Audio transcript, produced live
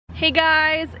Hey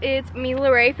guys, it's me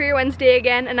Loray for your Wednesday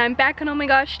again, and I'm back on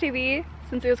OMMyGoshTV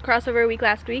since it was crossover week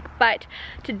last week. But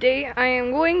today I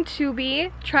am going to be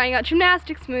trying out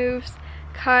gymnastics moves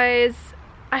because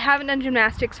I haven't done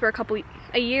gymnastics for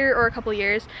a year or a couple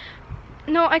years.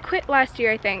 No, I quit last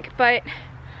year I think, but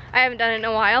I haven't done it in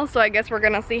a while, so I guess we're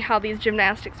gonna see how these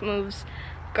gymnastics moves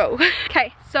go.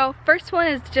 Okay, so first one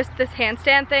is just this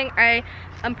handstand thing.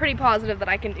 I'm pretty positive that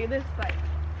I can do this, but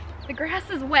the grass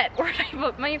is wet. Where did I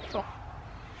put my phone?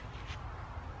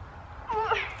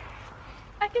 Oh,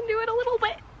 I can do it a little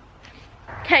bit.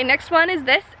 Okay, next one is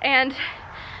this, and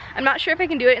I'm not sure if I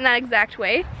can do it in that exact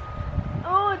way.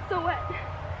 Oh, it's so wet.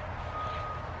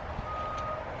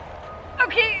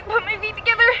 Okay, put my feet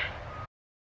together.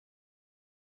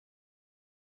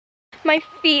 My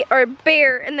feet are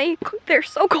bare and they're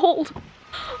so cold.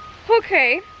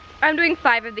 Okay, I'm doing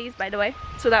 5 of these, by the way.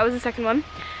 So that was the second one.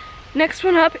 Next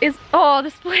one up is, oh, the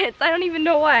splits. I don't even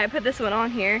know why I put this one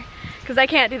on here, because I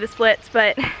can't do the splits,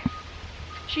 but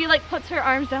she like puts her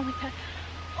arms down like that.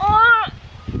 Oh,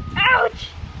 ouch.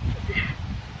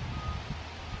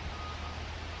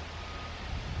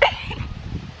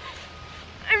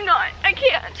 I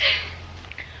can't.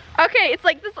 Okay, it's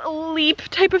like this leap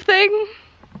type of thing.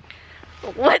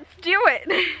 Let's do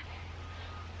it.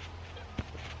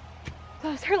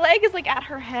 Oh, her leg is like at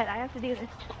her head. I have to do this.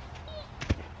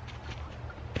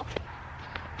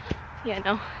 Yeah,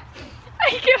 no.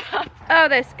 I give up. Oh,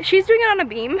 this. She's doing it on a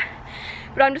beam,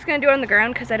 but I'm just gonna do it on the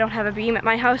ground because I don't have a beam at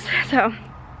my house, so.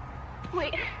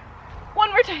 Wait, one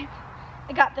more time.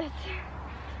 I got this.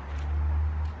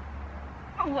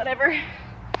 Oh, whatever.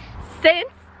 Since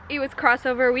it was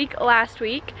crossover week last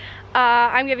week,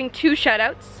 I'm giving 2 shout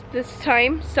outs this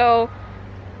time, so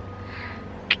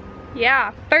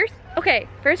yeah.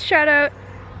 First shout out,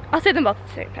 I'll say them both at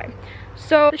the same time.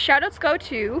 So the shout outs go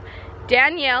to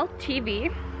Danielle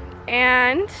TV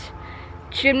and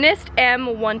Gymnast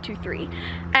M123,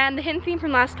 and the hint theme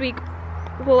from last week,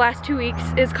 well, last 2 weeks,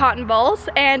 is cotton balls,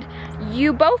 and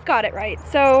you both got it right,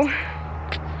 so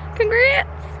congrats.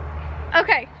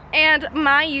 Okay, and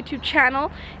my YouTube channel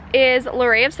is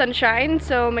LoRayofSunshine,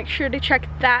 so make sure to check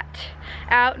that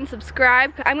out and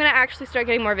subscribe. I'm gonna actually start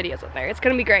getting more videos up there. It's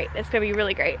gonna be great. It's gonna be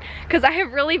really great, because I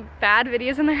have really bad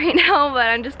videos in there right now, but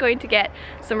I'm just going to get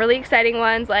some really exciting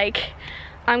ones. Like,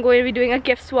 I'm going to be doing a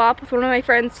gift swap with one of my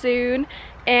friends soon,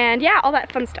 and yeah, all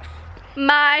that fun stuff.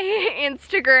 My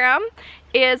Instagram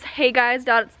is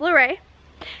heyguys.itsLoray,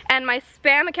 and my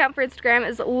spam account for Instagram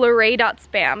is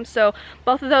loray.spam. So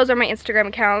both of those are my Instagram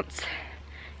accounts,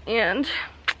 and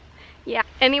yeah.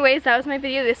 Anyways, that was my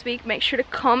video this week. Make sure to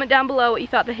comment down below what you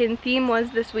thought the hidden theme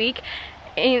was this week,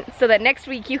 and so that next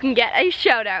week you can get a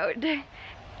shout out.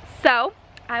 So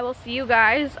I will see you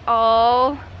guys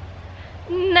all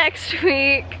next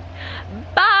week.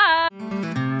 Bye.